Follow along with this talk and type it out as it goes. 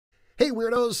Hey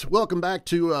Weirdos, welcome back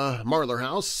to Marlar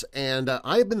House, and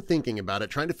I've been thinking about it,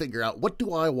 trying to figure out what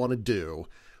do I want to do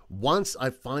once I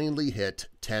finally hit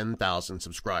 10,000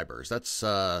 subscribers. That's,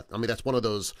 that's one of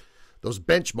those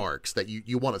benchmarks that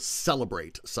you want to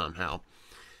celebrate somehow.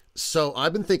 So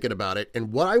I've been thinking about it,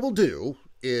 and what I will do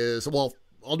is, well,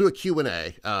 I'll do a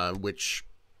Q&A, which,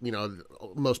 you know,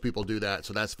 most people do that,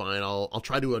 so that's fine. I'll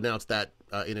try to announce that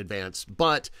in advance,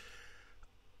 but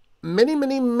many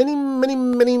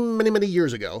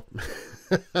years ago,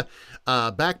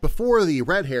 back before the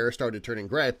red hair started turning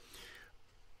gray,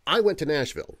 I went to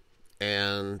Nashville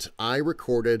and I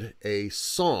recorded a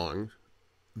song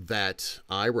that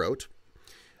I wrote.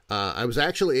 I was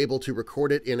actually able to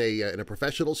record it in a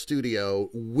professional studio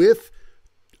with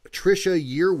Trisha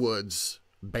Yearwood's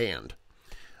band,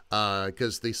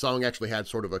 because the song actually had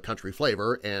sort of a country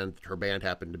flavor and her band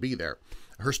happened to be there.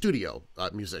 Her studio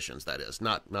musicians, that is,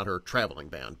 not her traveling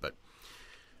band. But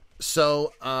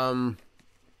so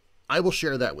I will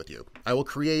share that with you. I will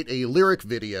create a lyric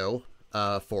video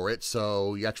for it,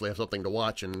 so you actually have something to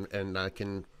watch and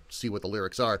can see what the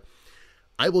lyrics are.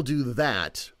 I will do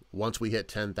that once we hit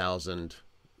 10,000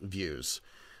 views.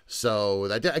 So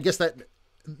I guess that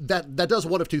does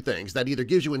one of two things. That either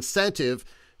gives you incentive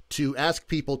to ask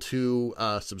people to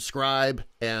subscribe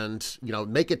and, you know,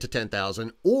 make it to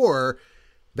 10,000, or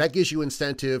that gives you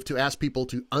incentive to ask people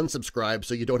to unsubscribe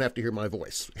so you don't have to hear my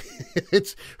voice.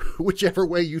 It's whichever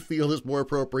way you feel is more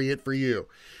appropriate for you.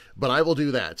 But I will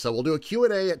do that. So we'll do a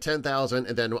Q&A at 10,000,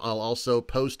 and then I'll also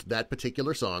post that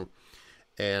particular song.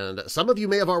 And some of you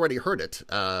may have already heard it,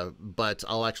 but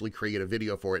I'll actually create a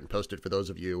video for it and post it for those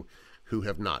of you who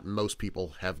have not. Most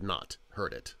people have not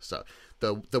heard it. So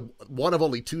the one of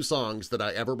only 2 songs that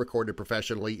I ever recorded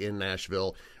professionally in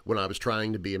Nashville when I was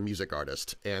trying to be a music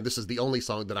artist. And this is the only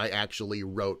song that I actually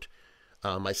wrote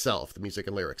myself, the music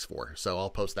and lyrics for. So I'll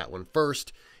post that one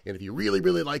first. And if you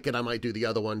really like it, I might do the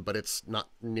other one, but it's not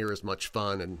near as much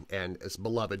fun and as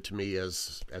beloved to me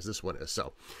as this one is.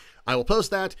 So I will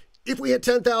post that if we hit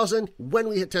 10,000, when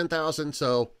we hit 10,000.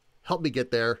 So help me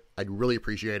get there. I'd really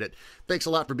appreciate it. Thanks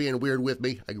a lot for being weird with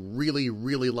me. I really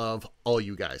love all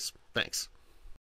you guys. Thanks.